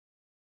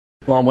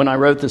Well, when I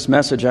wrote this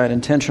message, I had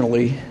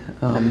intentionally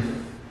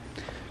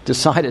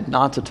decided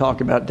not to talk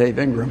about Dave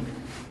Ingram.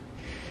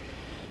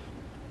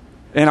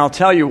 And I'll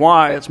tell you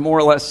why. It's more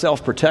or less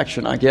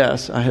self-protection, I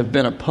guess. I have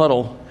been a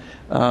puddle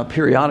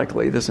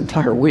periodically this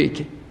entire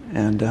week.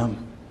 And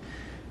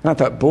I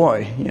thought,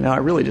 boy, I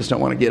really just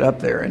don't want to get up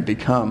there and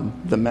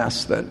become the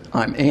mess that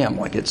I am.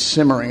 Like it's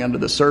simmering under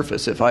the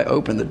surface. If I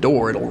open the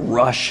door, it'll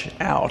rush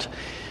out.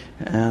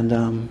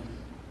 And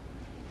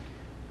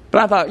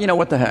but I thought,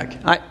 what the heck?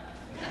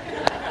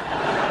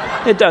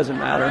 It doesn't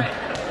matter.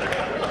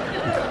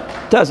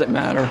 Doesn't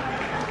matter.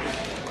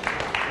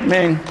 I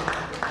mean,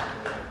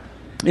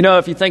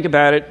 if you think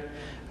about it,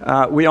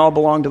 we all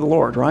belong to the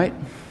Lord, right?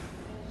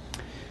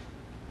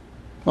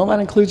 Well, that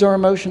includes our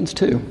emotions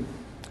too.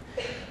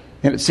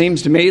 And it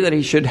seems to me that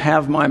He should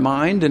have my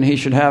mind, and He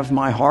should have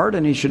my heart,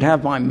 and He should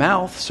have my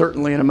mouth,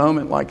 certainly in a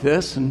moment like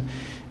this. And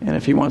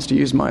if He wants to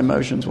use my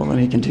emotions, well, then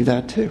He can do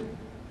that too.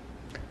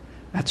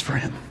 That's for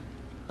Him.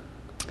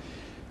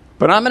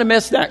 But I'm going to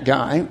miss that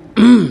guy.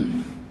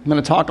 I'm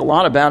going to talk a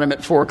lot about him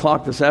at 4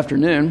 o'clock this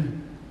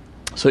afternoon,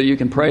 so you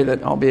can pray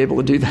that I'll be able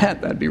to do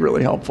that. That'd be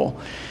really helpful,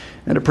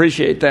 and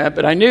appreciate that.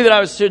 But I knew that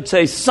I should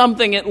say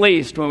something at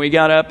least when we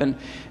got up and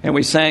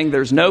we sang,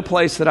 "There's no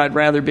place that I'd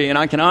rather be." And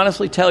I can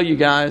honestly tell you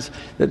guys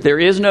that there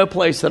is no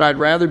place that I'd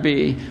rather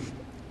be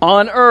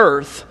on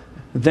earth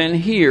than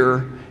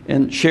here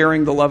in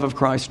sharing the love of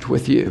Christ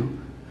with you.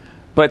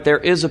 But there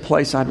is a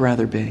place I'd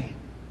rather be,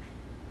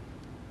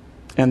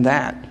 and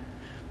that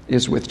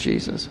is with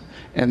Jesus.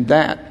 And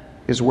that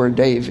is where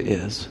Dave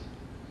is.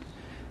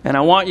 And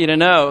I want you to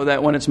know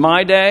that when it's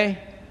my day,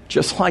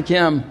 just like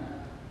him,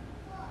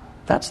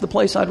 that's the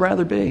place I'd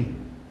rather be.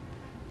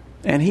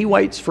 And He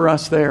waits for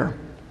us there.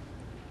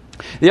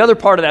 The other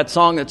part of that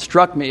song that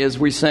struck me is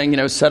we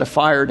sang, set a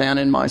fire down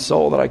in my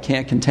soul that I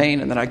can't contain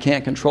and that I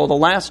can't control. The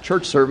last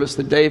church service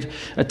that Dave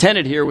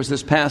attended here was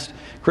this past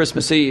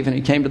Christmas Eve, and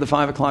he came to the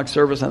 5 o'clock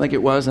service, I think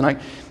it was,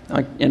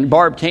 and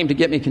Barb came to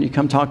get me. "Can you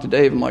come talk to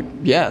Dave?" I'm like,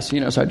 "Yes."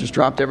 So I just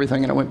dropped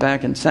everything and I went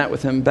back and sat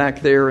with him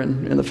back there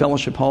in the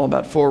fellowship hall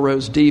about 4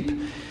 rows deep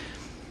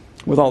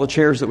with all the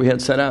chairs that we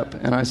had set up.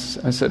 And I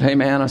said, "Hey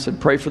man," I said,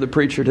 "pray for the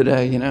preacher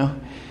today,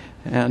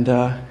 And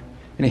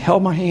he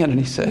held my hand and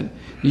he said,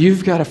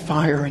 "You've got a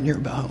fire in your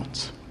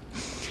bones."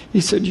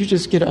 He said, "You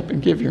just get up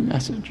and give your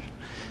message."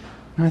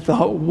 And I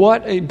thought,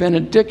 what a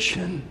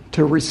benediction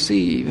to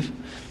receive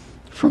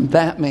from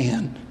that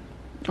man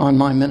on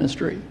my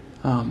ministry.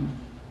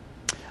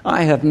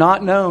 I have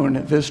not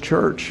known this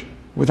church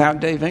without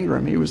Dave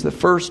Ingram. He was the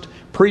first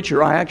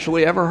preacher I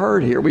actually ever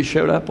heard here. We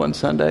showed up one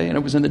Sunday, and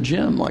it was in the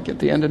gym, like at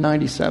the end of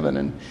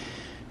 '97,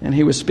 and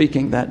he was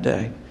speaking that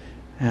day.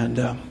 And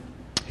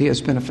he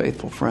has been a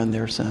faithful friend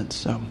there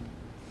since.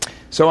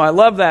 So I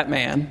love that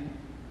man,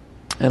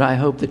 and I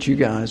hope that you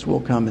guys will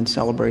come and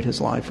celebrate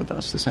his life with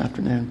us this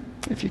afternoon,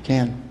 if you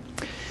can.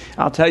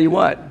 I'll tell you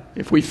what,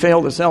 if we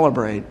fail to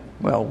celebrate,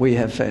 well, we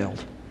have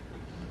failed.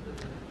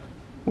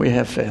 We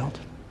have failed.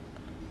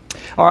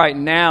 All right,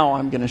 now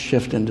I'm going to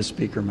shift into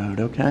speaker mode,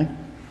 okay?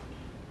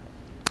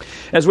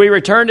 As we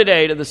return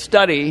today to the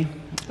study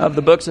of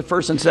the books of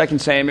 1st and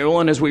 2nd Samuel,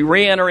 and as we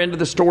re-enter into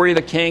the story of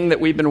the king that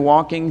we've been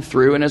walking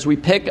through, and as we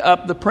pick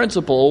up the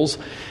principles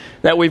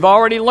that we've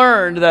already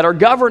learned that are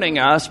governing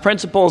us,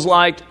 principles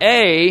like,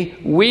 A,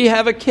 we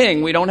have a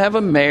king. We don't have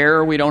a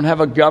mayor. We don't have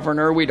a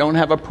governor. We don't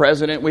have a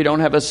president. We don't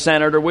have a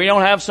senator. We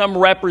don't have some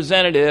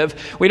representative.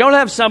 We don't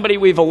have somebody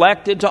we've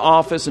elected to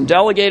office and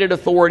delegated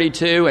authority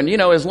to. And,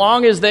 as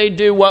long as they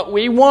do what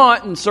we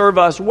want and serve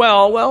us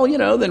well,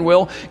 then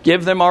we'll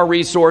give them our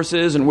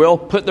resources and we'll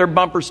put their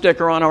bumper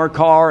sticker on our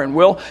car and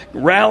we'll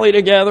rally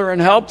together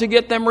and help to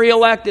get them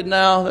reelected.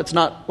 No, that's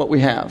not what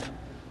we have.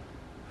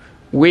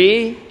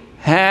 We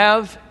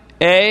have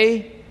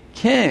a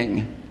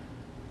king.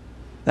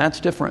 That's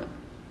different.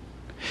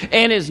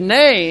 And His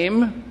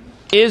name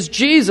is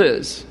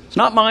Jesus. It's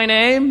not my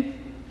name.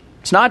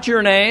 It's not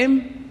your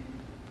name.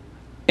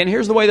 And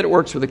here's the way that it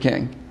works with a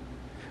king.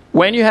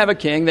 When you have a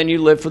king, then you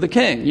live for the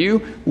king.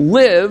 You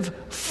live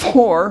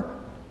for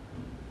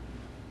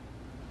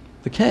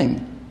the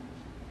king.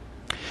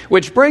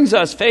 Which brings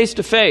us face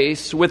to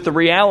face with the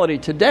reality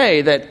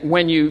today that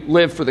when you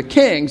live for the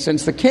king,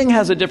 since the king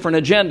has a different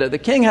agenda, the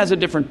king has a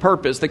different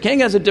purpose, the king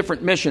has a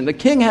different mission, the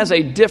king has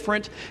a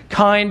different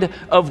kind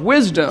of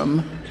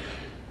wisdom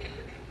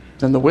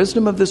than the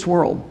wisdom of this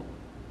world.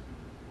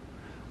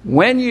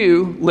 When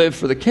you live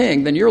for the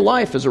king, then your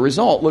life as a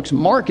result looks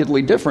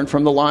markedly different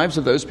from the lives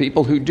of those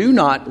people who do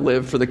not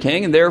live for the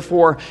king. And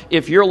therefore,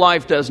 if your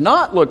life does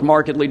not look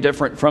markedly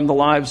different from the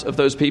lives of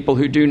those people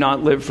who do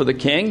not live for the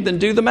king, then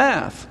do the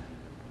math.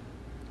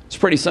 It's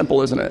pretty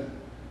simple, isn't it?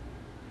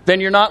 Then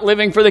you're not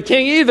living for the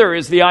king either,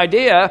 is the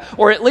idea.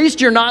 Or at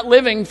least you're not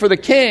living for the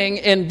king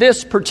in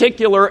this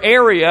particular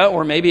area,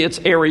 or maybe it's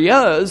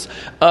areas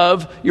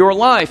of your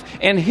life.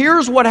 And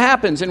here's what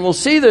happens, and we'll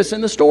see this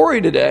in the story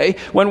today.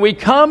 When we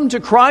come to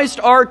Christ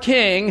our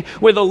King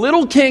with a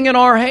little king in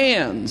our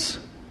hands,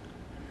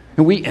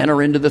 And we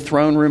enter into the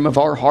throne room of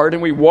our heart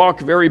and we walk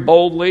very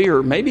boldly,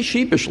 or maybe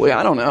sheepishly,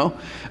 I don't know,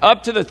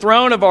 up to the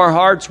throne of our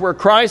hearts where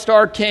Christ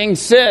our King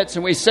sits.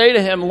 And we say to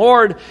him,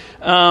 Lord,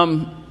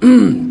 I've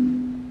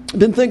been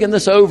thinking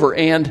this over.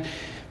 And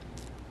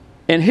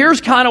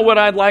here's kind of what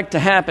I'd like to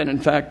happen. In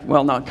fact,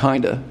 well, not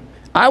kind of.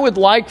 I would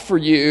like for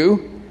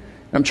you,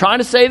 I'm trying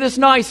to say this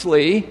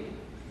nicely,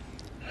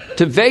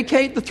 to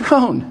vacate the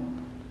throne.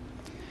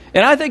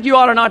 And I think you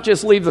ought to not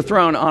just leave the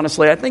throne,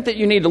 honestly. I think that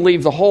you need to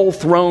leave the whole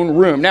throne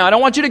room. Now, I don't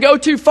want you to go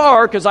too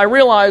far because I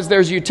realize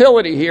there's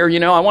utility here. You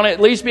know, I want to at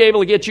least be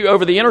able to get you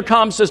over the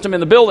intercom system in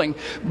the building.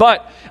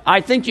 But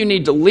I think you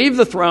need to leave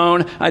the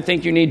throne. I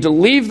think you need to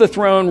leave the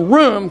throne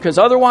room because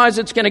otherwise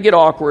it's going to get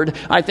awkward.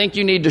 I think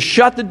you need to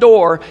shut the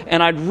door.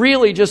 And I'd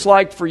really just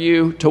like for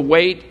you to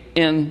wait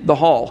in the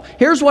hall.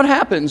 Here's what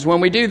happens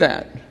when we do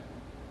that.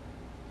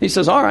 He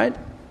says, all right,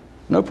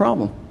 no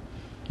problem.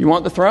 You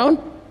want the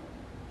throne?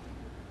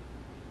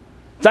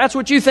 If that's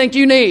what you think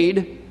you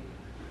need,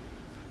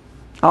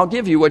 I'll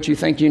give you what you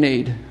think you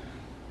need.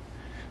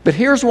 But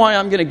here's why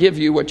I'm going to give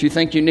you what you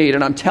think you need,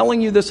 and I'm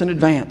telling you this in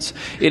advance.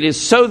 It is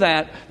so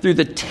that through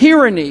the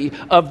tyranny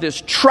of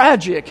this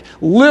tragic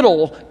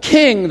little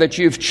king that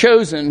you've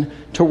chosen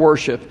to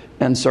worship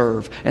and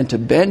serve and to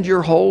bend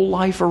your whole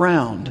life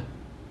around,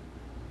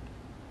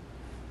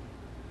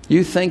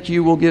 you think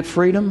you will get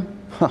freedom?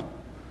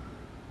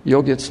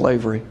 You'll get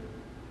slavery.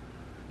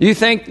 You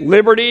think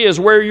liberty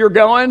is where you're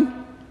going?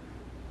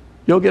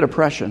 You'll get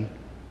oppression.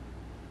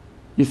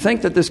 You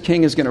think that this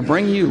king is going to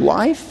bring you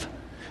life?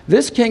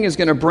 This king is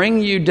going to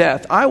bring you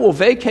death. I will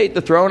vacate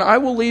the throne. I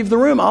will leave the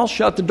room. I'll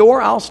shut the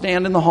door. I'll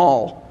stand in the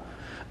hall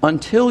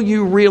until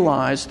you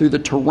realize through the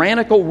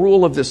tyrannical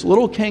rule of this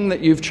little king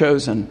that you've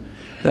chosen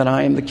that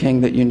I am the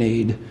king that you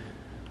need.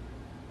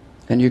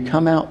 And you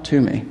come out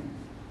to me,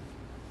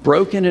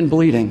 broken and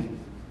bleeding,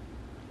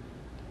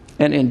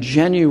 and in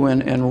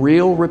genuine and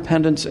real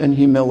repentance and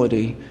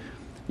humility,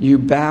 you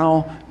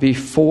bow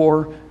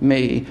before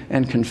me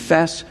and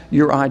confess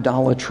your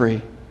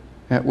idolatry,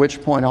 at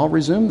which point I'll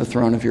resume the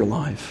throne of your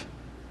life.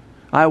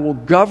 I will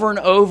govern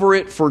over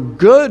it for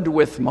good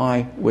with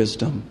my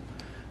wisdom.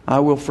 I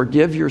will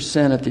forgive your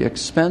sin at the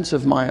expense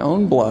of my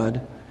own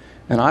blood,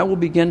 and I will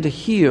begin to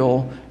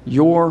heal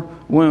your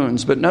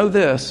wounds. But know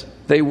this,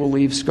 they will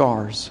leave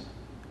scars.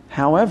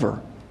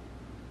 However,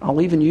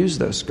 I'll even use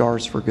those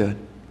scars for good.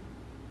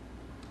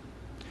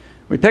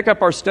 We pick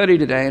up our study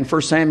today in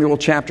 1 Samuel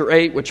chapter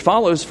 8, which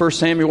follows 1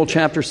 Samuel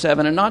chapter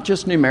 7, and not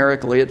just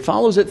numerically, it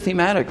follows it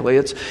thematically.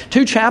 It's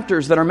two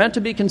chapters that are meant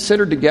to be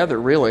considered together,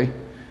 really.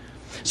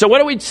 So what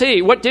do we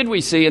see? What did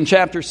we see in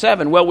chapter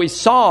 7? Well, we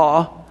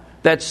saw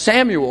that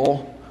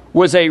Samuel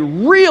was a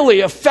really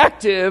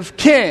effective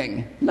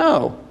king.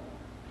 No,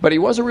 but he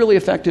was a really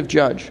effective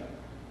judge.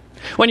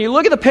 When you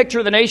look at the picture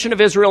of the nation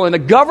of Israel and the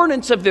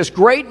governance of this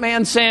great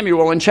man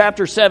Samuel in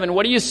chapter 7,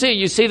 what do you see?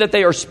 You see that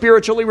they are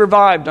spiritually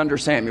revived under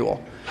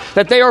Samuel.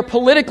 That they are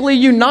politically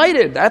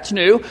united, that's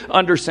new,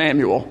 under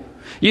Samuel.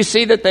 You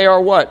see that they are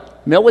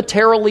what?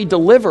 Militarily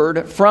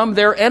delivered from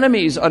their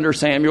enemies under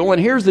Samuel. And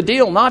here's the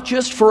deal, not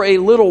just for a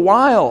little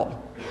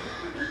while.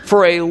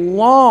 For a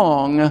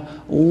long,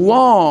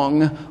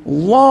 long,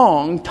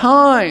 long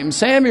time.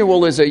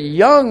 Samuel is a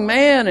young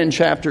man in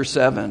chapter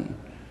 7.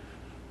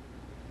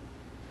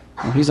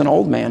 He's an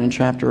old man in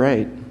chapter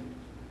 8.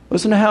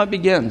 Listen to how it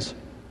begins.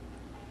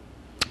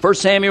 1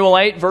 Samuel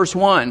 8, verse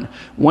 1.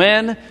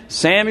 When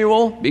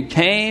Samuel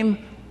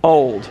became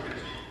old.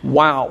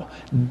 Wow.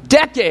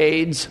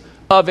 Decades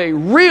of a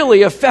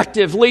really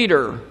effective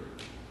leader.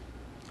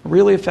 A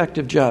really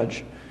effective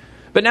judge.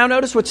 But now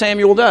notice what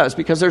Samuel does,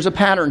 because there's a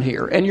pattern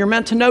here, and you're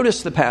meant to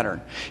notice the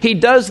pattern. He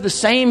does the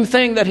same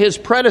thing that his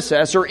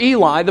predecessor,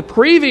 Eli, the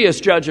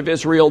previous judge of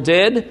Israel,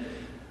 did.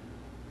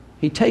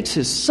 He takes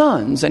his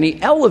sons and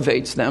he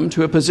elevates them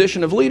to a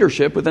position of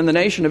leadership within the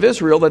nation of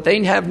Israel that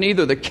they have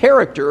neither the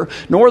character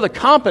nor the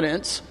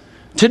competence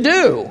to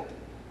do.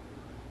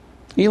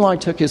 Eli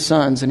took his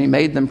sons and he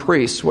made them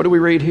priests. What do we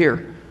read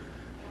here?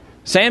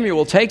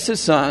 Samuel takes his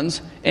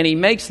sons and he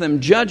makes them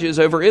judges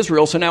over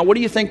Israel. So now what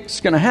do you think is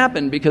going to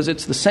happen? Because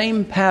it's the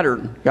same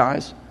pattern,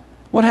 guys.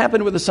 What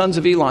happened with the sons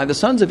of Eli? The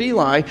sons of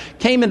Eli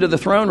came into the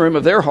throne room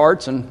of their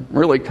hearts and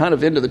really kind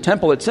of into the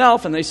temple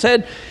itself, and they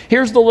said,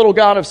 here's the little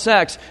god of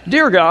sex.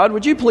 Dear God,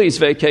 would you please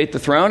vacate the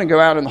throne and go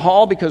out in the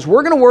hall because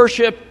we're going to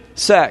worship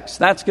sex.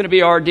 That's going to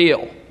be our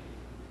deal.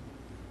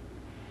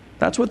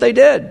 That's what they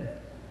did.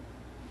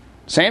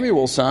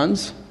 Samuel's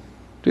sons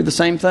do the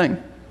same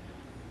thing.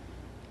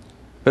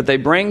 But they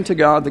bring to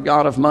God the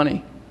god of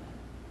money.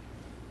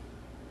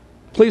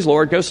 Please,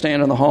 Lord, go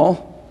stand in the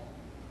hall.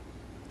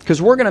 Because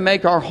we're going to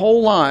make our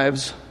whole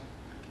lives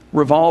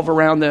revolve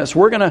around this.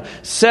 We're going to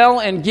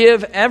sell and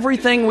give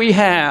everything we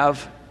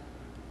have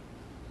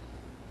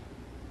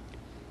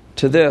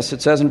to this.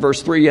 It says in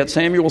verse 3, "Yet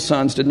Samuel's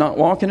sons did not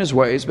walk in his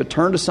ways, but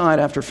turned aside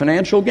after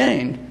financial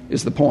gain,"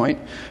 is the point,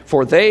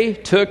 "for they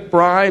took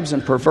bribes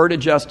and perverted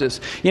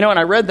justice." And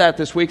I read that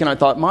this week and I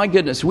thought, my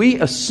goodness, we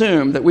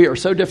assume that we are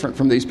so different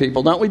from these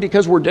people, don't we?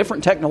 Because we're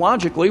different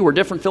technologically, we're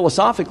different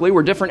philosophically,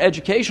 we're different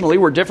educationally,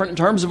 we're different in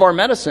terms of our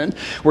medicine,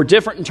 we're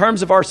different in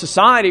terms of our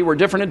society, we're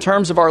different in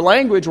terms of our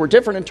language, we're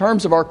different in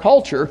terms of our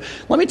culture.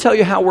 Let me tell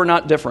you how we're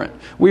not different.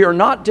 We are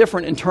not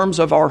different in terms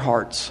of our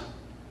hearts.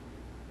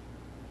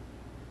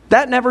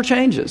 That never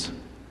changes.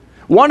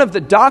 One of the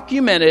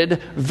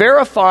documented,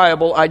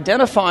 verifiable,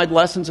 identified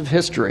lessons of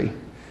history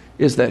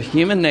is that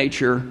human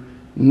nature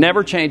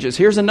never changes.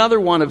 Here's another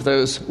one of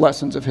those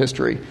lessons of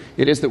history.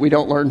 It is that we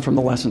don't learn from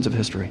the lessons of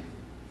history.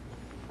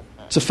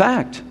 It's a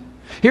fact.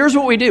 Here's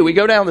what we do. We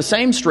go down the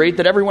same street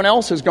that everyone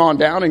else has gone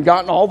down and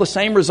gotten all the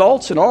same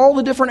results in all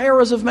the different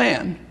eras of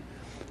man.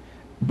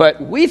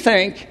 But we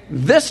think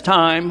this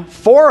time,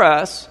 for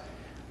us,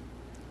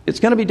 it's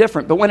going to be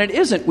different. But when it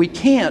isn't, we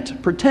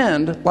can't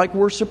pretend like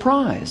we're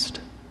surprised.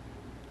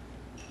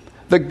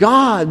 The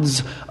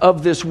gods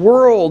of this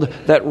world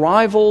that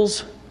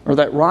rivaled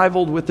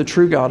with the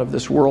true God of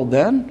this world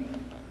then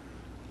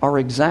are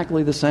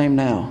exactly the same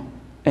now.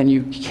 And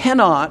you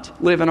cannot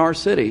live in our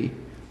city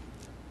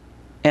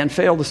and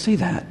fail to see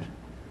that.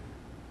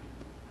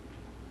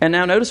 And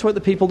now notice what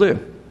the people do.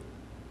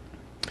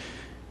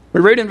 We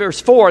read in verse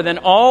 4, "Then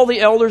all the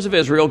elders of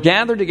Israel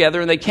gathered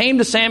together, and they came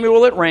to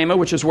Samuel at Ramah,"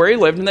 which is where he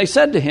lived, "and they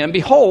said to him,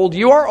 'Behold,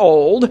 you are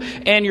old,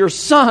 and your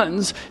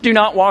sons do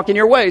not walk in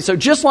your ways.'" So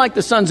just like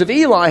the sons of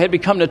Eli had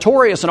become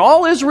notorious, and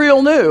all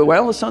Israel knew,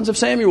 well, the sons of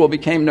Samuel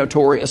became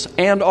notorious,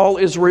 and all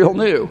Israel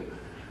knew.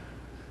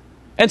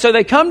 And so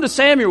they come to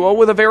Samuel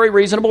with a very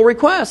reasonable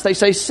request. They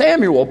say,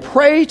 "Samuel,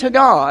 pray to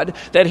God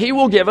that he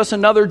will give us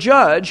another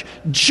judge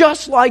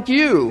just like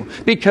you,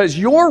 because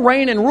your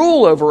reign and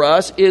rule over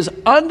us is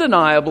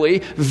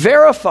undeniably,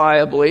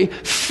 verifiably,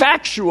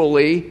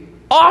 factually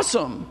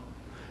awesome.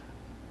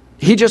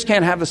 He just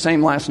can't have the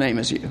same last name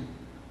as you."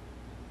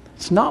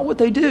 It's not what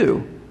they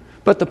do.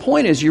 But the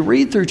point is, you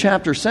read through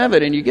chapter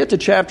 7 and you get to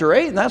chapter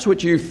 8, and that's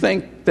what you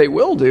think they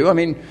will do. I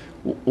mean,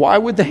 why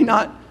would they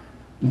not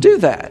do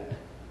that?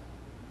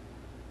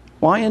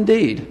 Why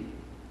indeed?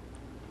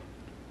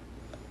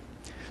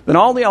 "Then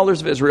all the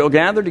elders of Israel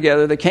gathered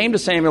together. They came to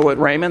Samuel at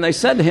Ramah, and they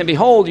said to him,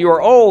 'Behold, you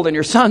are old, and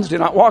your sons do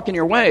not walk in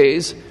your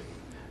ways.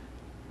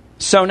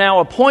 So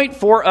now appoint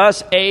for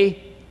us a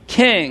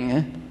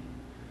king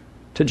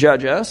to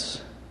judge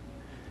us.'"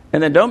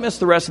 And then don't miss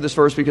the rest of this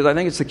verse, because I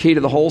think it's the key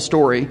to the whole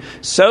story.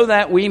 "So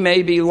that we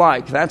may be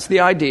like," that's the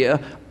idea,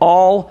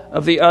 "all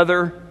of the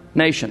other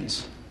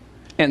nations."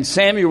 And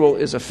Samuel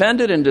is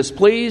offended and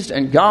displeased,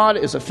 and God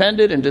is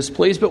offended and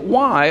displeased. But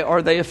why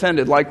are they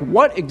offended? Like,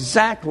 what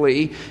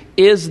exactly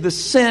is the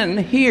sin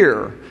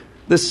here?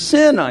 The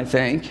sin, I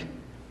think,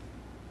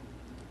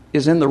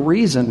 is in the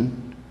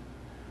reason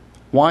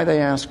why they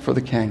ask for the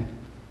king.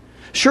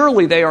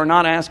 Surely they are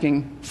not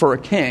asking for a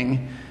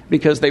king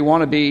because they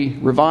want to be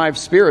revived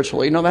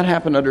spiritually. No, that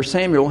happened under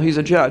Samuel. He's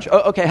a judge.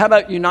 Oh, okay, how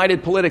about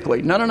united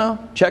politically? No.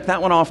 Check that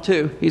one off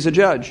too. He's a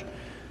judge.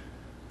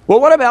 Well,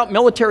 what about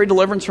military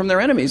deliverance from their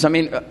enemies? I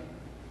mean,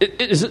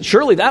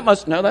 surely that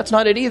must... No, that's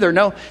not it either.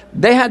 No,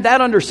 they had that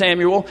under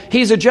Samuel.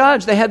 He's a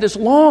judge. They had this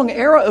long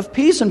era of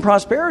peace and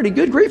prosperity.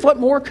 Good grief, what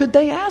more could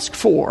they ask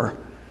for?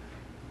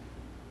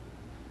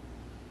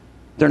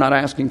 They're not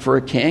asking for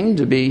a king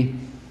to be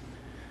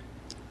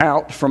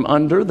out from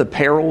under the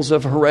perils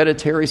of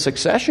hereditary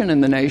succession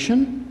in the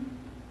nation.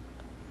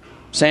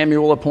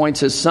 Samuel appoints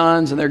his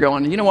sons, and they're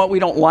going, "You know what, we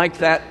don't like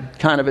that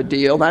kind of a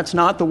deal. That's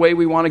not the way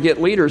we want to get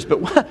leaders."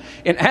 But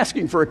in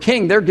asking for a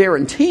king, they're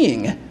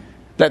guaranteeing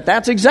that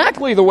that's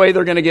exactly the way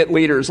they're going to get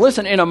leaders.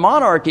 Listen, in a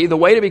monarchy, the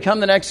way to become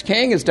the next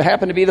king is to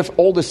happen to be the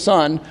oldest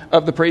son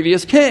of the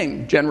previous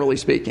king, generally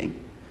speaking.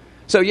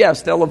 So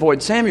yes, they'll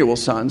avoid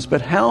Samuel's sons,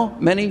 but how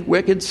many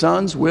wicked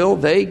sons will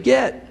they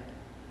get?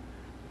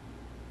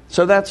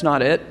 So that's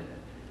not it.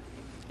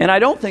 And I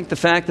don't think the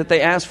fact that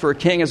they ask for a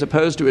king as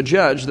opposed to a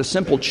judge, the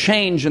simple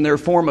change in their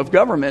form of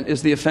government,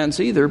 is the offense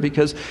either,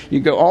 because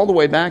you go all the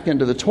way back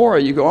into the Torah,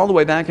 you go all the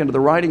way back into the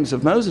writings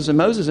of Moses, and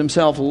Moses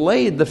himself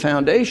laid the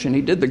foundation.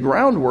 He did the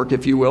groundwork,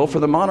 if you will, for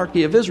the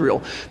monarchy of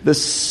Israel. The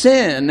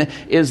sin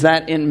is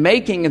that in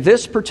making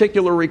this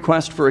particular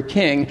request for a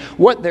king,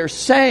 what they're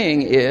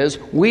saying is,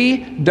 we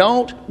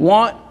don't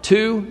want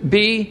to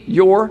be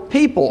your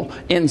people.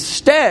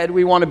 Instead,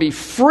 we want to be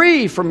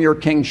free from your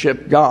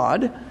kingship,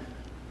 God,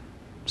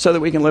 so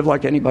that we can live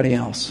like anybody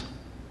else.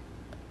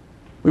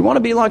 We want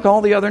to be like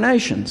all the other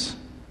nations.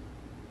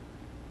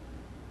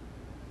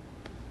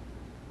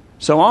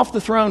 So off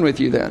the throne with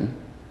you then.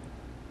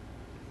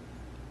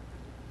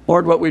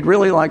 Lord, what we'd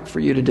really like for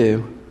you to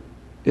do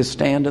is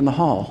stand in the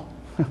hall.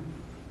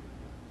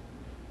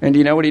 And do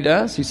you know what he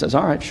does? He says,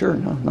 all right, sure,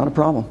 no, not a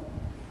problem.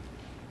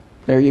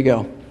 There you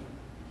go.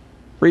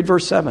 Read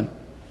verse 7.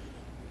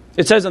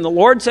 It says, "And the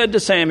Lord said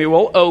to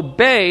Samuel,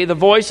 obey the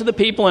voice of the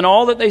people in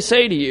all that they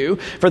say to you,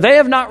 for they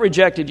have not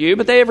rejected you,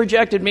 but they have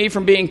rejected me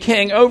from being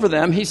king over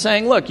them." He's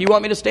saying, look, you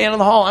want me to stand in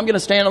the hall? I'm going to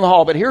stand in the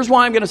hall. But here's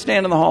why I'm going to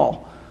stand in the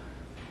hall.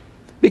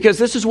 Because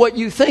this is what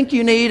you think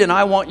you need, and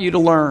I want you to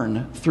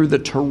learn through the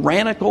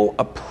tyrannical,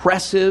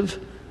 oppressive,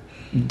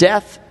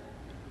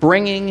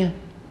 death-bringing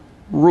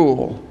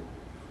rule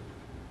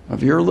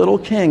of your little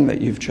king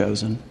that you've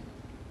chosen.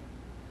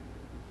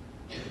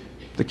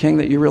 The king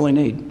that you really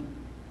need.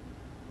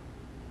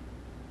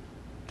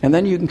 And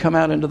then you can come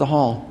out into the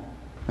hall,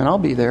 and I'll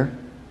be there. And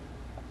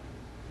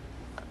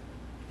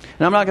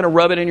I'm not going to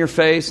rub it in your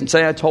face and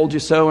say, I told you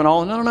so and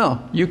all.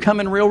 No. You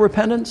come in real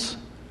repentance.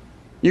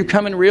 You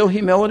come in real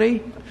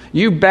humility.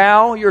 You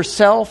bow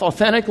yourself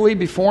authentically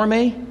before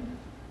me.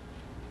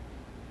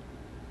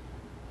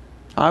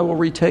 I will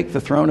retake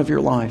the throne of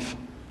your life.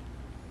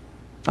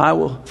 I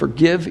will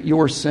forgive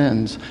your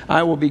sins.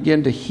 I will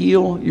begin to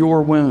heal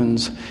your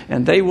wounds,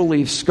 and they will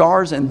leave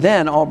scars, and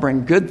then I'll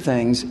bring good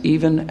things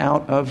even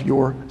out of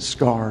your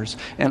scars.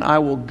 And I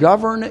will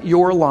govern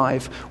your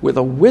life with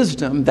a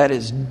wisdom that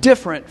is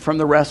different from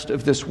the rest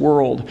of this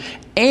world.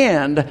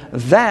 And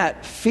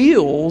that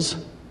feels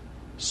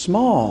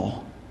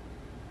small,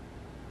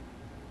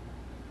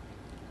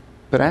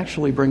 but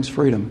actually brings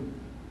freedom.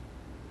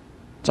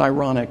 It's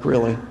ironic,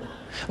 really.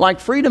 Like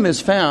freedom is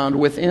found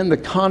within the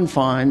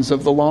confines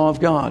of the law of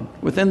God,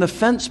 within the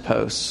fence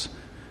posts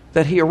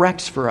that He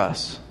erects for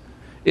us.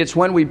 It's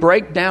when we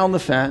break down the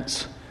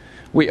fence,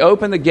 we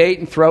open the gate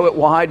and throw it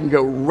wide and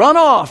go run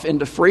off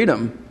into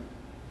freedom,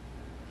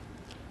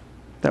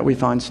 that we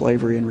find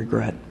slavery and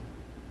regret.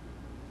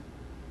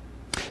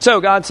 So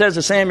God says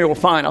to Samuel,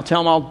 fine, I'll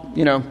tell them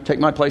I'll, take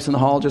my place in the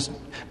hall,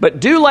 but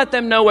do let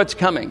them know what's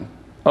coming.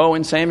 Oh,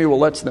 and Samuel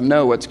lets them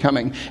know what's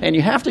coming. And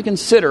you have to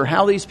consider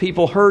how these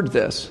people heard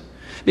this.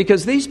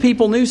 Because these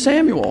people knew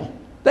Samuel.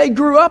 They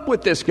grew up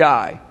with this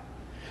guy.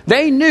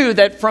 They knew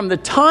that from the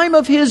time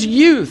of his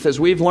youth, as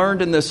we've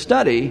learned in this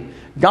study,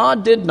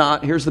 God did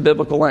not, here's the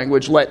biblical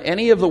language, let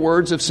any of the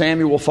words of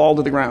Samuel fall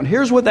to the ground.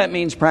 Here's what that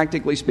means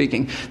practically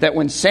speaking. That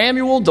when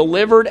Samuel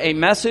delivered a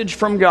message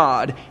from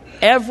God,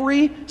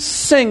 every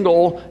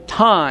single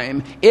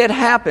time it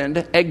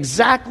happened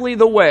exactly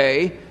the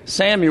way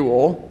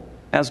Samuel,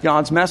 as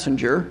God's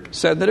messenger,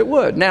 said that it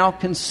would. Now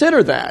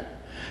consider that.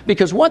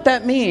 Because what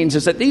that means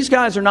is that these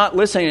guys are not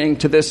listening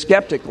to this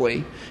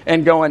skeptically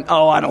and going,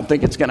 oh, I don't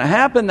think it's going to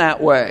happen that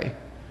way.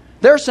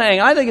 They're saying,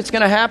 I think it's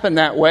going to happen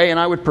that way, and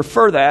I would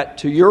prefer that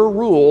to your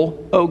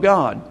rule, O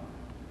God.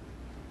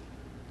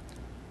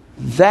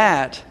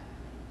 That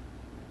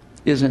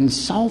is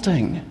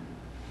insulting.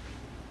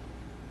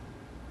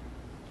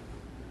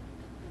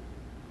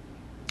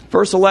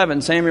 Verse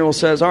 11, Samuel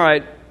says, all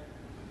right,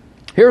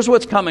 here's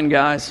what's coming,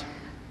 guys.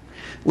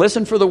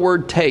 Listen for the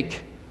word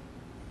take.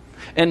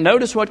 And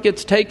notice what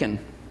gets taken.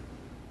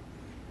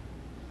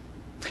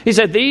 He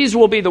said, these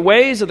will be the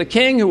ways of the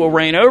king who will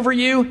reign over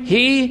you.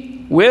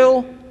 He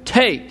will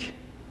take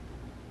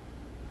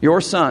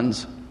your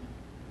sons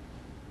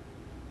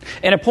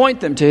and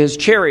appoint them to his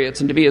chariots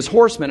and to be his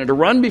horsemen and to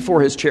run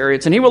before his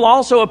chariots. And he will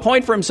also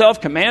appoint for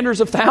himself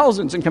commanders of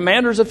thousands and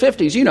commanders of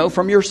 50s,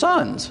 from your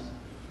sons.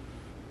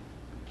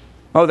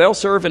 Oh, they'll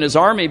serve in his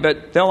army,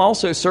 but they'll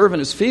also serve in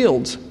his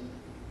fields.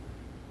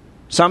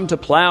 Some to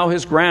plow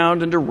his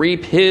ground and to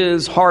reap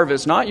his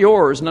harvest. Not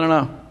yours.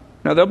 No,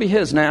 they'll be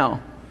his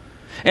now.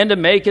 And to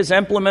make his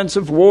implements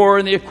of war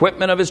and the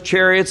equipment of his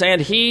chariots. And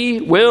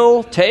he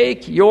will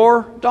take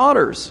your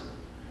daughters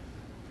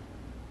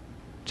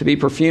to be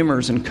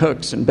perfumers and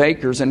cooks and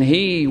bakers. And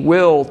he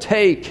will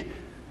take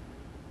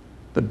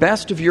the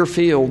best of your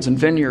fields and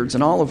vineyards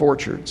and olive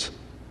orchards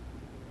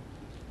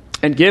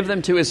and give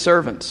them to his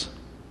servants.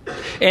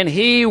 And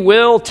he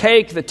will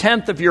take the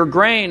tenth of your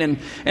grain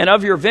and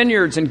of your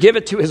vineyards and give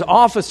it to his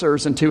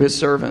officers and to his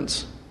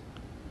servants.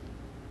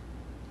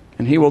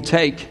 And he will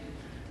take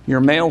your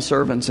male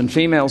servants and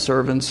female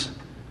servants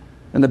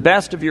and the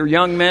best of your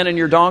young men and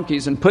your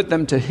donkeys and put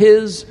them to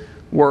his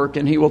work.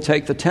 And he will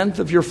take the tenth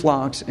of your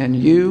flocks, and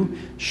you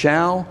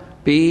shall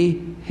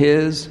be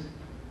his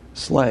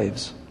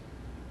slaves.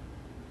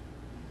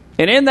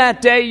 And in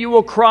that day you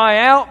will cry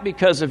out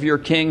because of your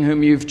king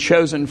whom you've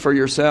chosen for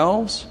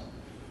yourselves.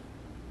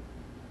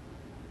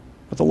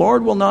 But the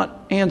Lord will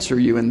not answer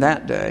you in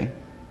that day.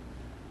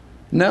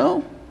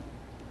 No,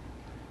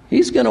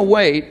 he's going to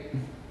wait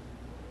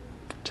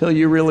till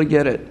you really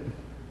get it.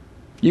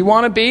 You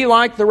want to be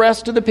like the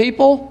rest of the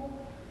people?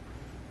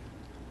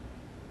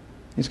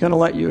 He's going to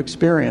let you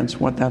experience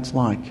what that's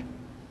like.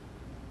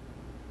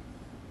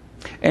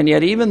 And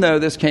yet, even though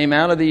this came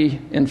out of the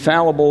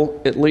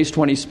infallible, at least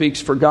when he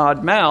speaks for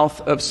God, mouth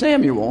of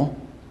Samuel,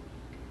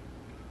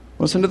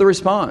 listen to the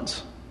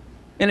response.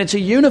 And it's a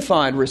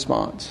unified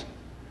response.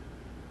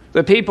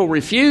 The people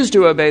refused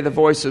to obey the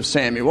voice of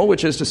Samuel,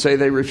 which is to say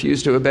they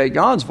refused to obey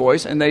God's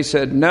voice, and they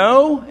said,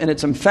 no, and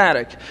it's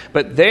emphatic,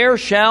 but there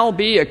shall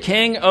be a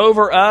king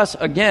over us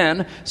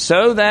again,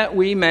 so that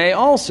we may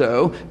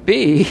also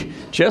be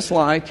just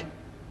like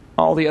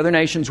all the other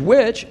nations,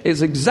 which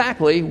is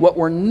exactly what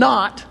we're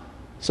not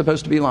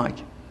supposed to be like?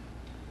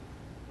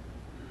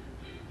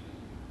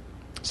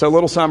 So, a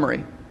little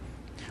summary.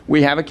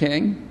 We have a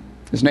king.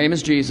 His name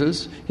is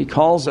Jesus. He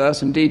calls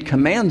us, indeed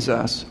commands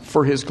us,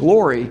 for His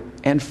glory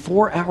and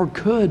for our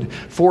good,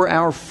 for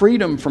our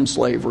freedom from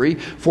slavery,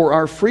 for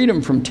our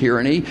freedom from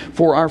tyranny,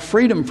 for our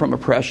freedom from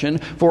oppression,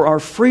 for our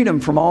freedom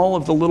from all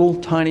of the little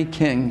tiny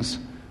kings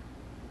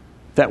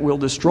that will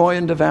destroy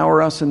and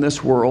devour us in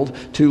this world,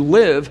 to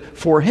live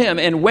for Him.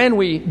 And when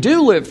we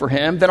do live for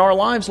Him, then our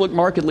lives look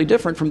markedly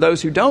different from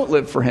those who don't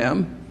live for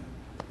Him.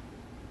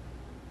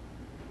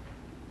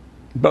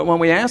 But when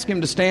we ask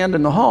Him to stand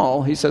in the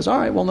hall, He says, all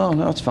right, well,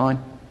 no, it's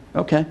fine.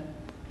 Okay,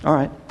 all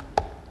right,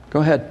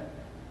 go ahead.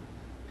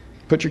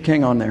 Put your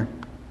king on there.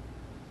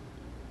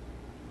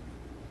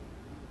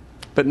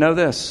 But know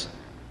this,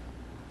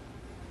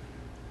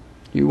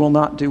 you will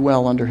not do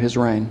well under His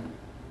reign.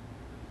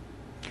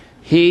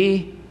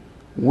 He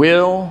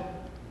will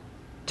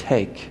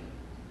take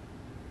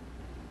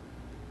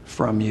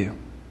from you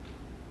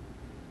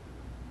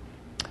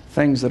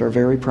things that are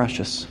very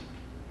precious.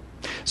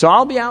 So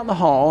I'll be out in the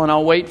hall and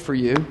I'll wait for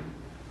you.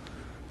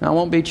 I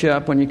won't beat you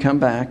up when you come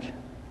back.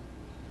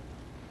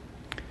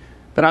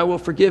 But I will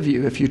forgive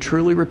you if you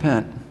truly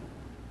repent.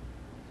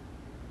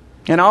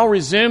 And I'll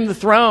resume the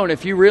throne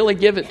if you really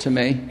give it to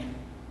me.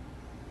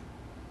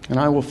 And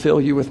I will fill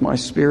you with my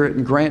Spirit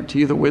and grant to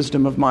you the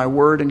wisdom of my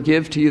word and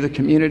give to you the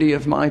community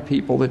of my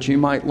people that you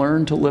might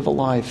learn to live a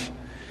life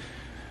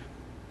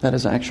that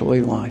is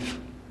actually life.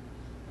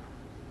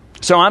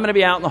 So I'm going to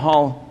be out in the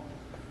hall.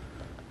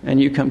 And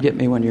you come get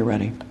me when you're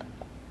ready.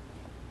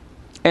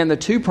 And the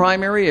two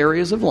primary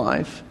areas of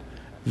life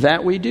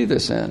that we do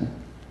this in.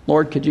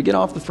 Lord, could you get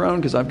off the throne?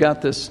 Because I've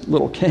got this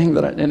little king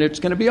and it's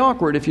going to be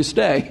awkward if you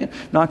stay.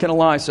 Not going to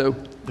lie. So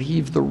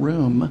leave the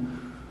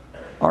room.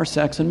 Are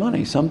sex and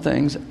money. Some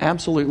things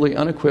absolutely,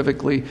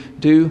 unequivocally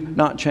do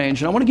not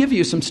change. And I want to give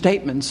you some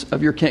statements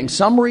of your king.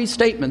 Summary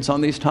statements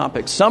on these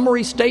topics.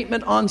 Summary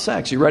statement on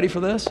sex. You ready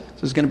for this?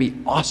 This is going to be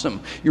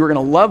awesome. You are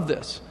going to love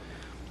this.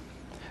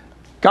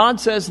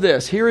 God says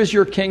this, here is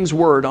your king's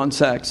word on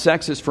sex.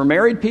 Sex is for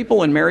married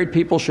people and married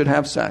people should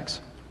have sex.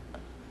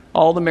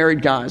 All the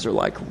married guys are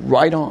like,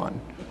 right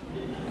on.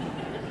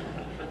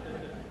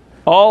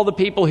 All the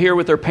people here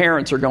with their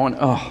parents are going,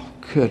 oh,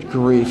 good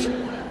grief.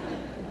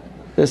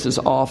 This is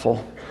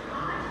awful.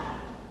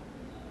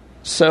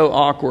 So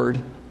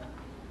awkward.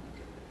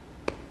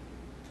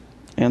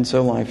 And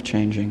so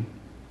life-changing.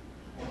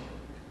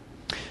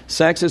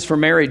 Sex is for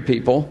married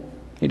people.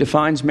 He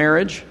defines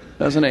marriage,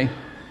 doesn't he?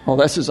 Oh,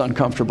 this is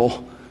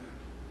uncomfortable.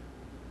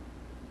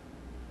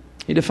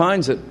 He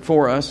defines it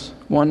for us.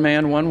 One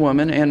man, one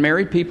woman. And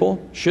married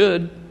people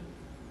should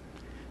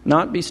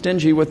not be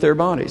stingy with their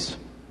bodies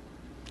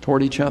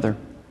toward each other.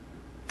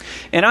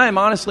 And I am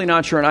honestly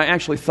not sure, and I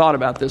actually thought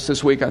about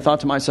this week. I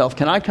thought to myself,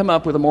 can I come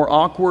up with a more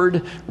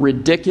awkward,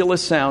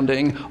 ridiculous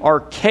sounding,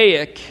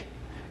 archaic,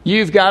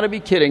 you've got to be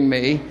kidding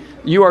me,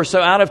 you are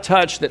so out of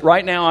touch that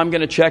right now I'm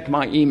going to check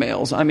my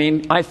emails. I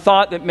mean, I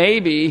thought that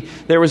maybe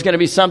there was going to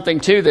be something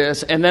to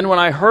this. And then when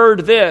I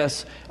heard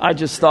this, I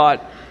just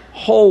thought,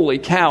 holy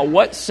cow,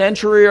 what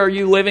century are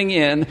you living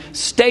in?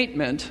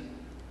 Statement.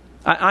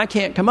 I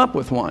can't come up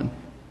with one.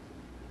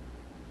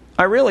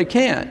 I really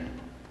can't.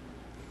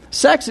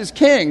 Sex is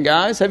king,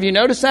 guys. Have you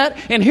noticed that?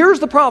 And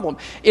here's the problem.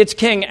 It's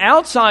king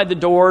outside the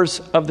doors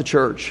of the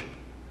church.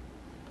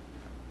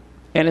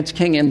 And it's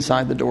king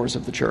inside the doors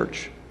of the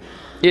church.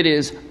 It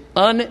is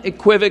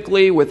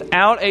unequivocally,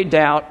 without a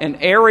doubt, an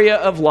area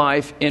of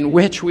life in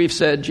which we've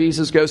said,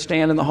 Jesus, go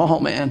stand in the hall,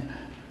 man.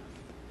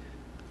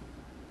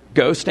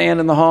 Go stand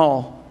in the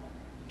hall.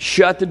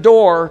 Shut the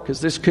door,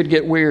 because this could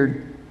get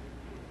weird.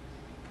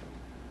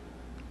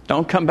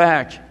 Don't come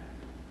back.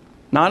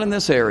 Not in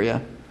this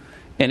area.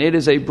 And it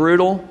is a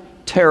brutal,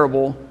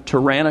 terrible,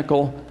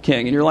 tyrannical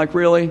king. And you're like,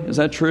 really? Is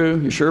that true?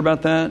 You sure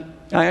about that?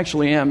 I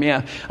actually am,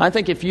 yeah. I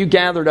think if you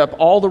gathered up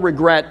all the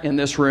regret in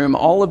this room,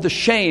 all of the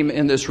shame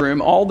in this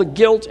room, all the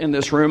guilt in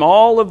this room,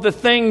 all of the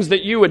things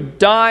that you would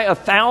die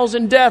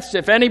 1,000 deaths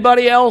if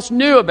anybody else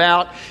knew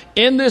about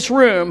in this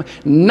room,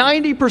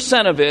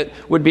 90% of it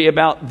would be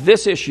about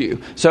this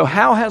issue. So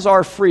how has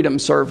our freedom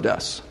served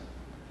us?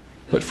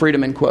 Put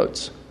freedom in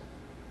quotes.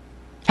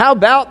 How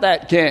about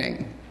that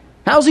king?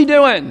 How's he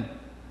doing?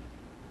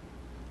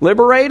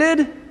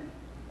 Liberated?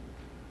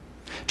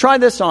 Try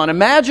this on.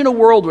 Imagine a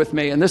world with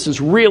me, and this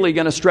is really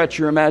going to stretch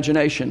your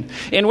imagination,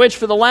 in which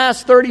for the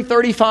last 30,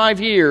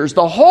 35 years,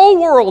 the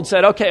whole world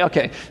said,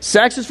 okay,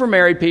 sex is for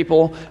married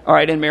people, all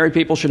right, and married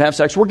people should have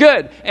sex. We're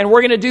good, and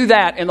we're going to do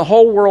that, and the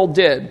whole world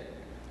did.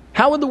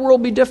 How would the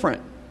world be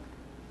different?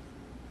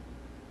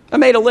 I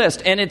made a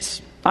list, and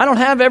I don't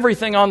have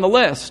everything on the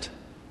list,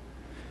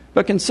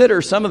 but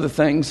consider some of the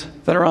things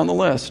that are on the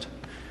list.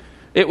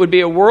 It would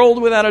be a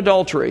world without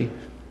adultery.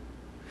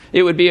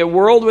 It would be a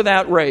world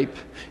without rape.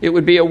 It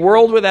would be a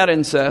world without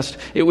incest.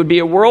 It would be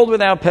a world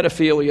without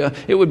pedophilia.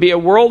 It would be a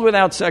world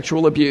without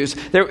sexual abuse.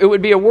 It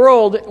would be a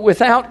world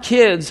without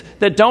kids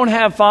that don't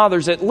have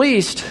fathers, at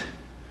least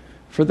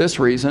for this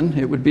reason.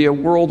 It would be a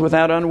world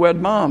without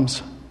unwed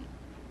moms.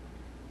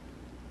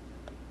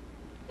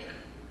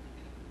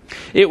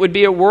 It would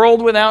be a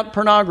world without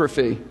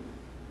pornography.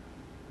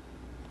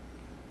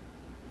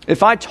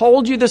 If I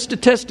told you the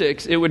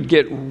statistics, it would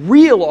get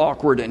real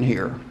awkward in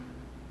here.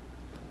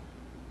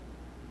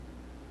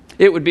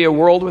 It would be a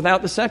world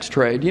without the sex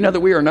trade. You know that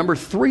we are number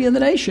 3 in the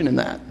nation in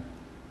that.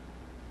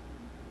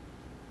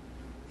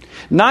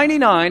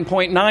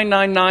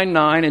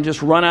 99.9999, and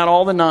just run out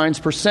all the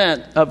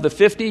 9% of the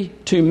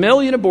 52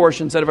 million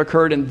abortions that have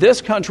occurred in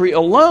this country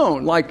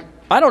alone, like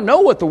I don't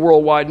know what the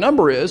worldwide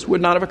number is,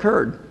 would not have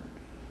occurred.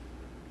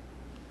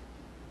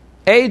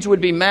 AIDS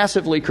would be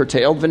massively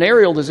curtailed.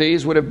 Venereal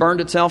disease would have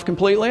burned itself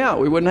completely out.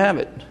 We wouldn't have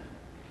it.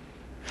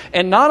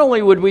 And not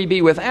only would we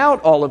be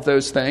without all of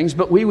those things,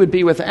 but we would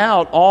be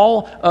without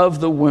all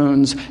of the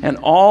wounds and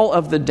all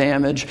of the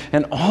damage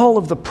and all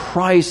of the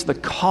price, the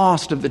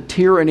cost of the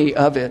tyranny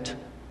of it.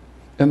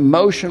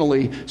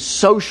 Emotionally,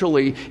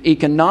 socially,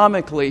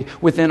 economically,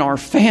 within our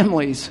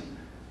families.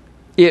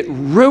 It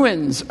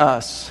ruins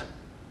us.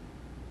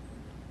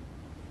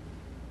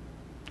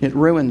 It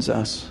ruins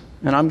us.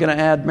 And I'm going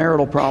to add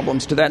marital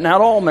problems to that.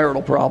 Not all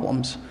marital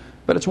problems.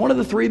 But it's one of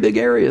the 3 big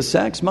areas: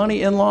 sex,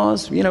 money,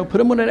 in-laws. You know, put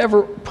them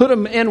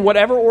in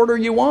whatever order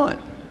you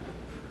want.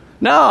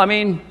 No, I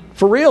mean,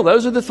 for real,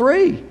 those are the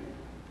 3.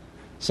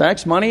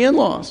 Sex, money,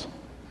 in-laws.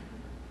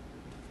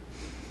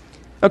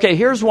 Okay,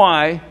 here's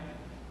why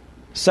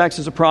sex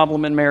is a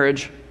problem in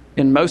marriage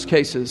in most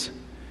cases.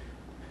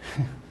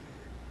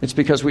 It's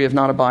because we have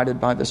not abided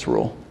by this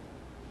rule.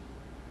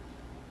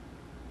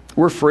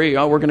 We're free.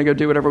 Oh, we're going to go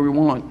do whatever we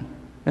want.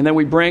 And then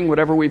we bring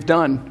whatever we've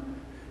done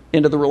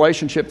into the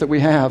relationship that we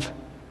have.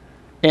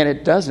 And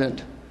it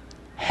doesn't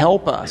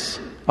help us.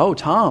 Oh,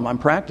 Tom, I'm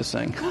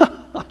practicing.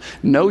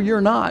 No, you're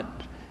not.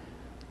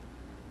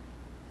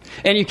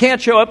 And you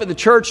can't show up at the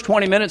church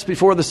 20 minutes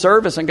before the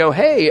service and go,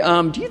 hey,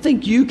 do you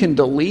think you can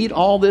delete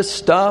all this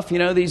stuff, you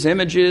know, these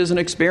images and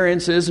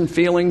experiences and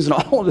feelings and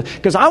all of it?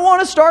 Because I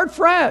want to start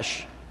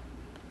fresh.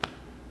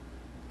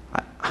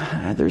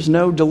 There's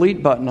no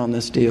delete button on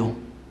this deal.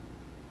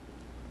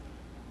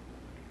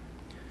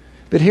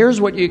 But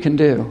here's what you can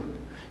do.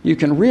 You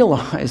can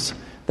realize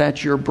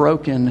that you're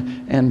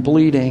broken and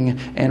bleeding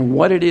and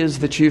what it is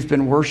that you've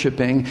been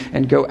worshiping,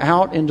 and go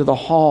out into the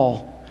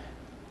hall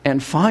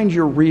and find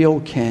your real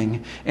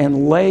king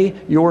and lay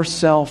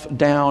yourself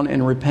down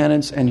in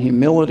repentance and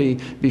humility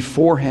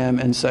before him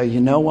and say,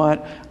 you know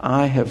what?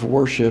 I have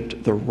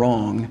worshiped the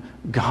wrong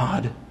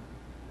God.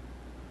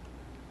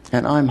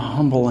 And I'm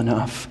humble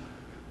enough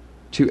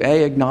to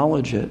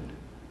acknowledge it.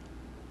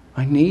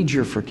 I need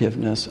your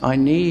forgiveness. I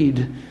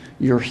need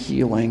your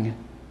healing.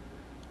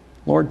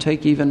 Lord,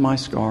 take even my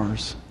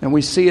scars. And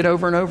we see it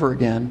over and over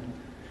again.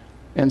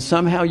 And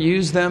somehow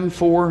use them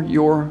for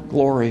your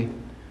glory.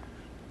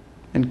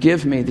 And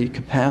give me the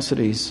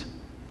capacities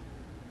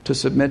to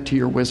submit to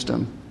your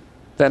wisdom,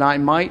 that I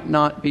might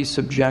not be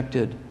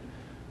subjected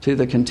to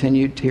the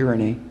continued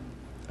tyranny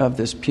of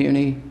this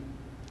puny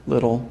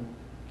little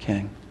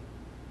king.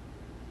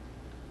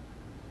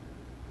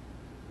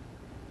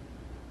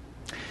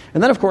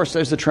 And then, of course,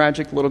 there's the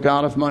tragic little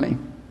god of money.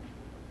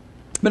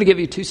 I'm going to give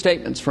you 2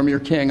 statements from your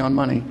king on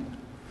money.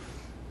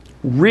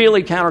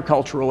 Really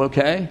countercultural,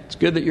 okay? It's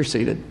good that you're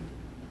seated.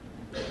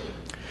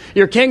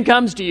 Your king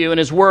comes to you in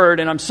his word,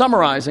 and I'm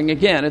summarizing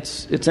again.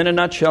 It's in a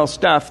nutshell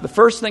stuff. The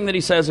first thing that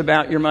he says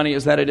about your money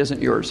is that it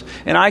isn't yours.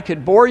 And I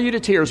could bore you to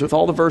tears with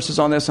all the verses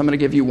on this. I'm going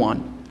to give you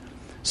one.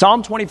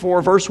 Psalm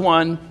 24, verse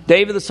 1,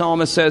 David the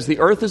psalmist says, the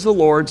earth is the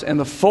Lord's and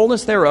the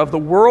fullness thereof, the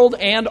world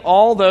and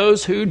all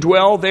those who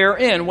dwell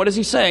therein. What is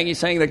he saying? He's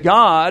saying that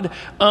God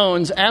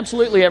owns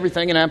absolutely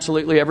everything and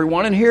absolutely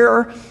everyone. And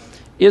here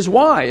is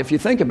why, if you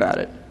think about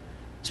it.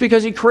 It's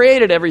because he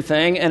created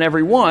everything and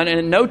everyone, and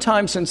in no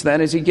time since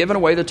then has he given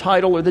away the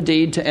title or the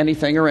deed to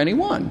anything or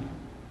anyone.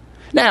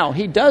 Now,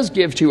 he does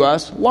give to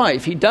us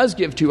life. He does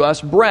give to us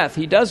breath.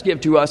 He does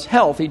give to us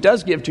health. He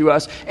does give to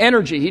us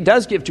energy. He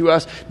does give to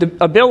us the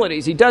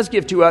abilities. He does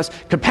give to us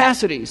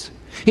capacities.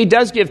 He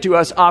does give to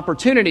us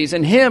opportunities.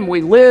 In him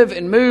we live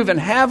and move and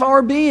have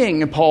our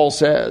being, Paul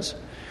says.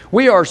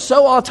 We are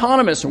so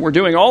autonomous and we're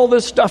doing all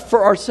this stuff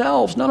for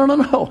ourselves.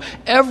 No.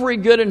 Every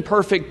good and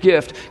perfect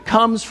gift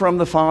comes from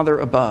the Father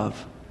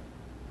above.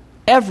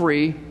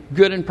 Every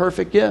good and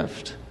perfect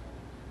gift.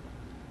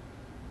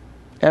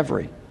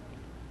 Every.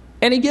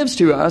 And he gives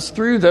to us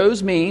through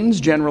those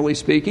means, generally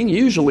speaking,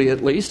 usually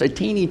at least, a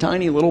teeny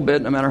tiny little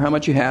bit, no matter how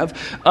much you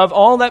have, of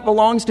all that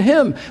belongs to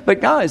him.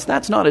 But guys,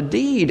 that's not a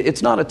deed.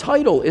 It's not a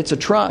title. It's a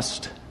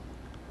trust.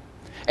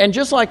 And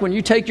just like when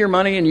you take your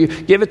money and you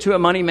give it to a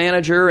money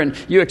manager and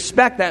you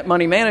expect that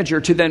money manager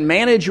to then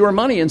manage your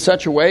money in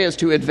such a way as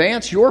to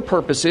advance your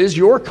purposes,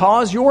 your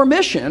cause, your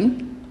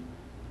mission,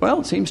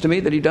 well, it seems to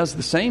me that he does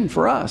the same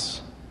for us.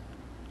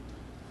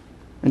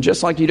 And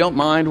just like you don't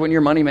mind when your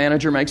money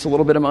manager makes a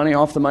little bit of money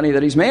off the money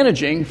that he's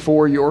managing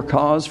for your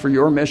cause, for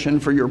your mission,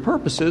 for your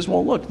purposes,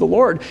 well, look, the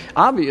Lord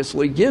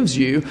obviously gives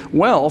you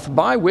wealth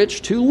by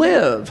which to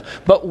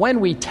live. But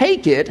when we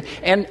take it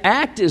and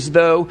act as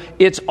though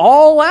it's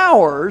all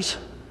ours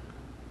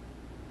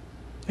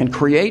and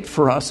create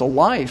for us a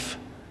life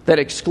that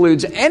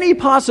excludes any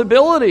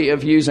possibility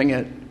of using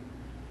it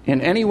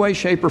in any way,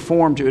 shape, or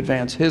form to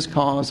advance his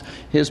cause,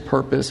 his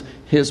purpose,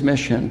 his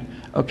mission,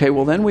 okay,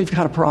 well then we've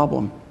got a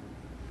problem.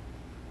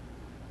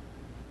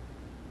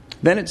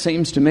 Then it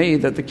seems to me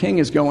that the king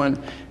is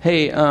going,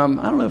 hey, I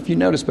don't know if you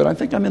noticed, but I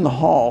think I'm in the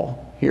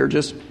hall here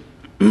just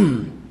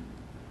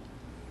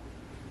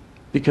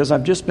because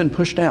I've just been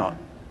pushed out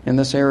in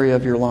this area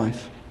of your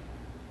life.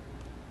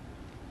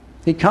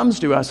 He comes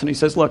to us and he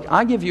says, look,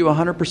 I give you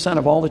 100%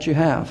 of all that you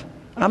have.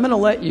 I'm going to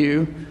let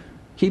you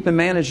keep and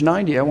manage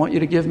 90. I want you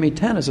to give me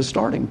 10 as a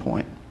starting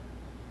point.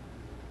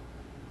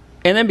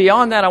 And then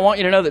beyond that, I want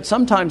you to know that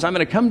sometimes I'm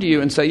going to come to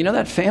you and say, you know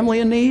that family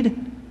in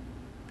need?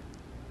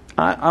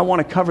 I want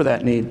to cover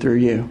that need through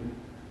you.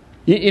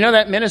 You know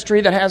that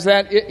ministry that has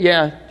that?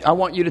 Yeah, I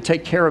want you to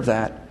take care of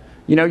that.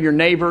 You know, your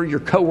neighbor,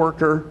 your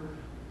coworker.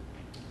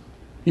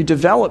 You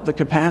develop the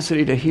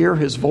capacity to hear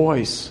his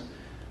voice.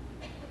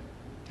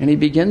 And he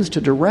begins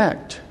to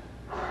direct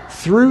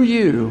through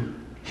you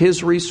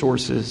his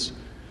resources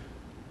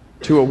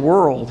to a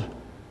world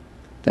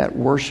that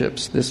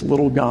worships this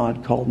little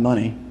god called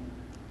money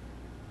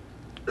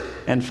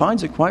and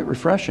finds it quite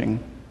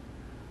refreshing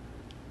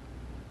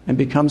and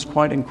becomes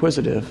quite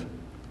inquisitive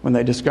when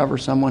they discover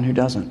someone who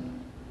doesn't.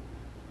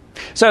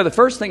 So the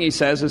first thing he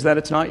says is that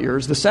it's not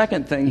yours. The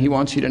second thing he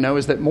wants you to know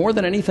is that more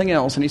than anything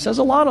else, and he says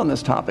a lot on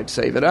this topic,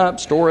 save it up,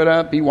 store it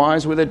up, be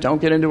wise with it,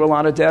 don't get into a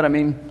lot of debt. I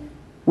mean,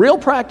 real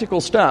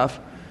practical stuff.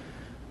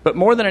 But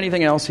more than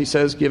anything else, he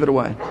says, give it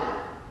away.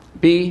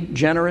 Be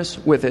generous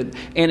with it.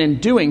 And in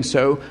doing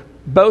so,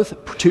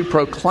 both to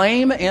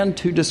proclaim and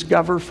to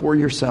discover for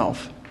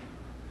yourself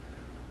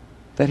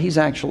that he's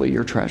actually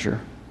your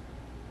treasure.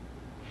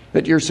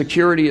 That your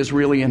security is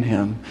really in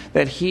him.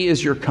 That he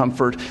is your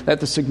comfort. That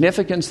the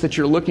significance that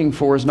you're looking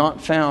for is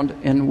not found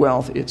in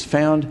wealth. It's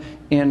found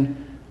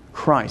in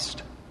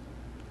Christ.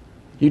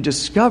 You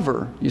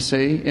discover, you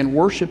see, in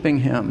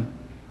worshiping him,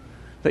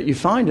 that you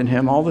find in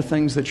him all the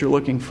things that you're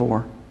looking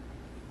for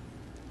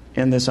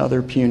in this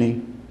other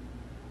puny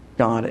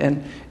God.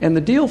 And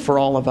the deal for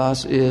all of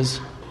us is,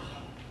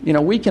 you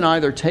know, we can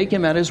either take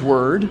him at his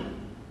word,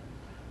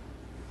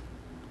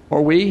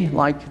 or we,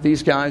 like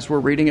these guys we're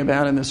reading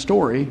about in this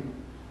story,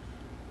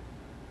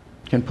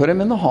 can put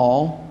him in the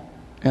hall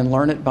and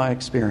learn it by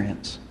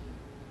experience.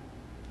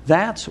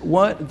 That's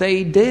what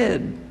they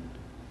did.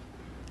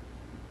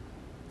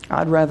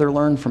 I'd rather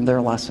learn from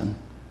their lesson.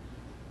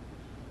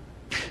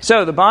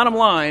 So the bottom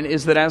line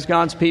is that as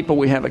God's people,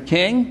 we have a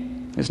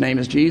king. His name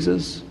is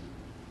Jesus.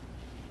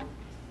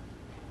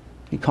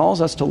 He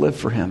calls us to live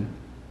for him,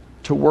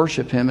 to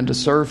worship him and to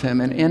serve him,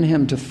 and in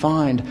him to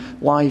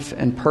find life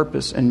and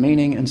purpose and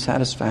meaning and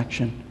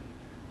satisfaction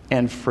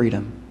and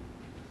freedom.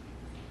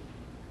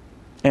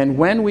 And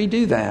when we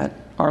do that,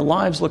 our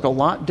lives look a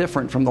lot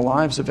different from the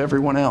lives of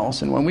everyone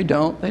else. And when we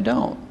don't, they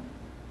don't.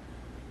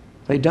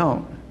 They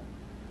don't.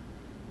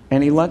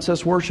 And he lets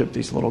us worship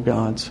these little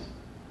gods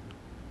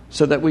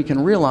so that we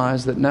can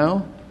realize that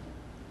no,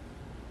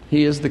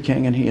 he is the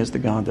king and he is the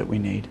God that we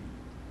need.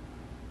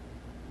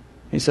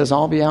 He says,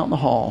 I'll be out in the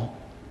hall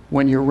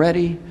when you're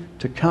ready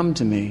to come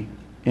to me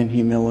in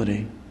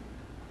humility.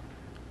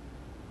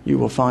 You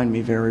will find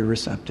me very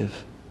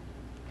receptive.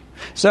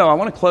 So I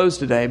want to close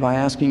today by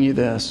asking you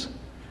this.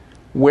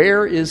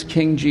 Where is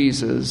King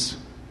Jesus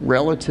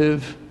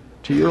relative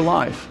to your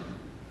life?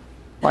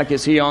 Like,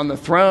 is he on the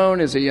throne?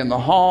 Is he in the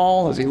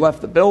hall? Has he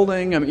left the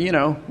building? I mean, you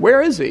know,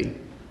 where is he?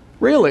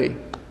 Really?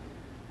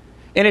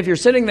 And if you're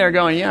sitting there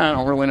going, yeah, I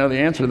don't really know the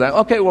answer to that.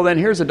 Okay, well then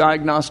here's a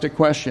diagnostic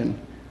question.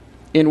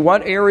 In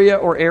what area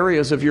or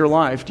areas of your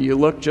life do you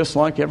look just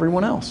like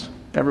everyone else?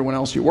 Everyone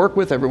else you work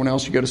with, everyone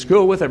else you go to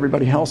school with,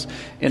 everybody else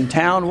in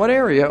town. What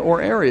area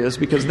or areas?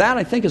 Because that,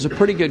 I think, is a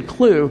pretty good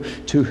clue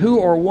to who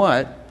or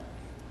what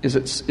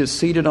is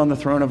seated on the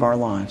throne of our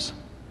lives.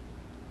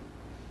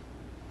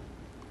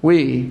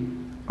 We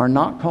are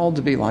not called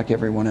to be like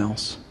everyone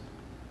else.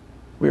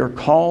 We are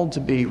called to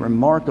be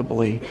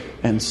remarkably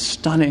and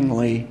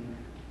stunningly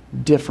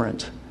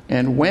different.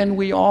 And when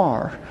we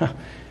are,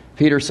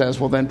 Peter says,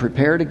 well then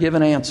prepare to give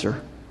an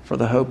answer for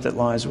the hope that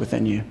lies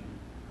within you.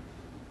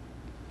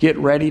 Get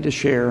ready to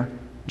share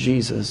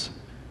Jesus,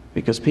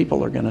 because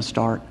people are going to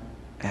start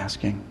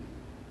asking.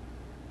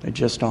 They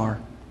just are.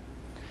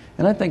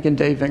 And I think in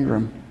Dave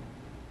Ingram,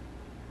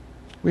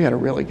 we had a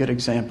really good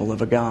example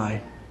of a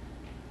guy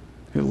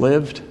who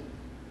lived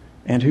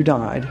and who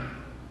died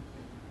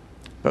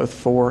both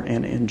for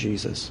and in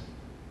Jesus.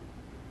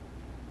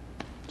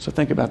 So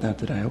think about that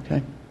today,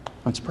 okay?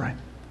 Let's pray.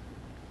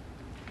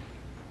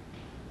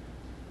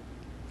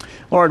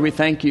 Lord, we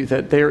thank you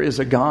that there is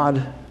a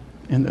God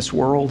in this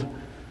world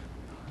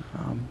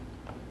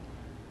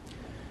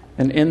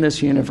and in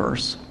this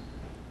universe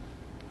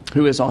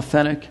who is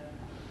authentic,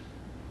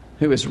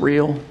 who is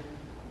real.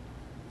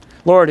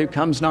 Lord, who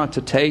comes not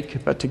to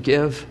take but to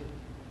give,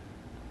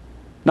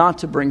 not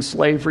to bring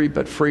slavery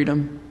but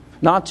freedom,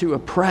 not to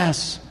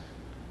oppress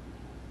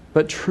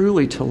but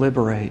truly to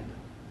liberate.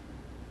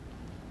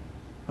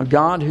 A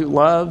God who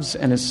loves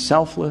and is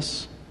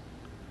selfless,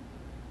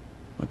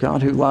 a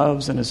God who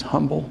loves and is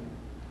humble,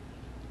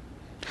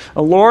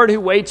 A Lord who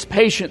waits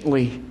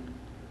patiently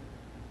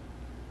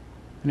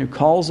and who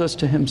calls us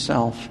to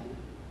Himself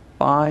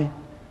by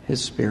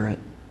His Spirit.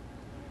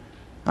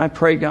 I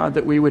pray, God,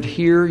 that we would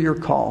hear your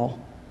call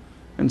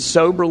and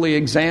soberly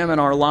examine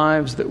our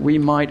lives that we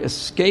might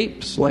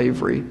escape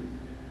slavery,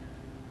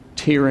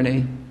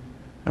 tyranny,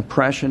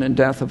 oppression, and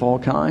death of all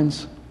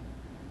kinds.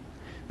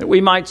 That we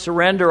might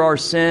surrender our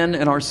sin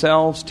and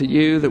ourselves to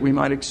you, that we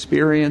might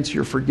experience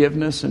your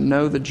forgiveness and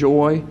know the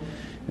joy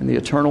and the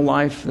eternal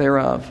life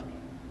thereof.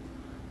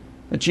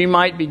 That you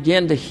might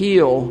begin to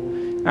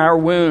heal our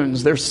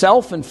wounds. They're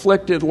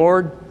self-inflicted,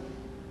 Lord.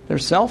 They're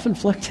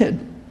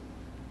self-inflicted.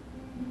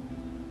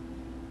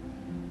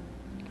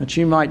 That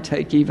you might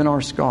take even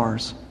our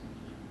scars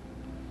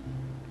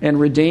and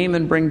redeem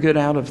and bring good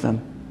out of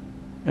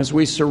them as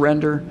we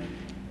surrender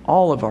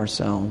all of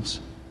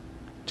ourselves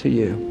to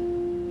you.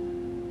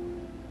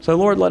 So,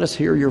 Lord, let us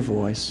hear your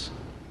voice.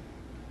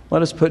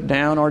 Let us put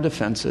down our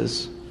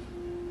defenses.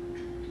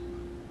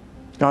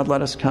 God,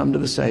 let us come to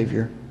the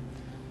Savior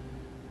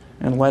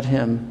and let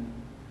Him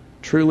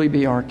truly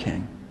be our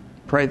King.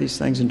 Pray these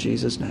things in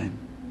Jesus' name.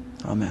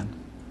 Amen.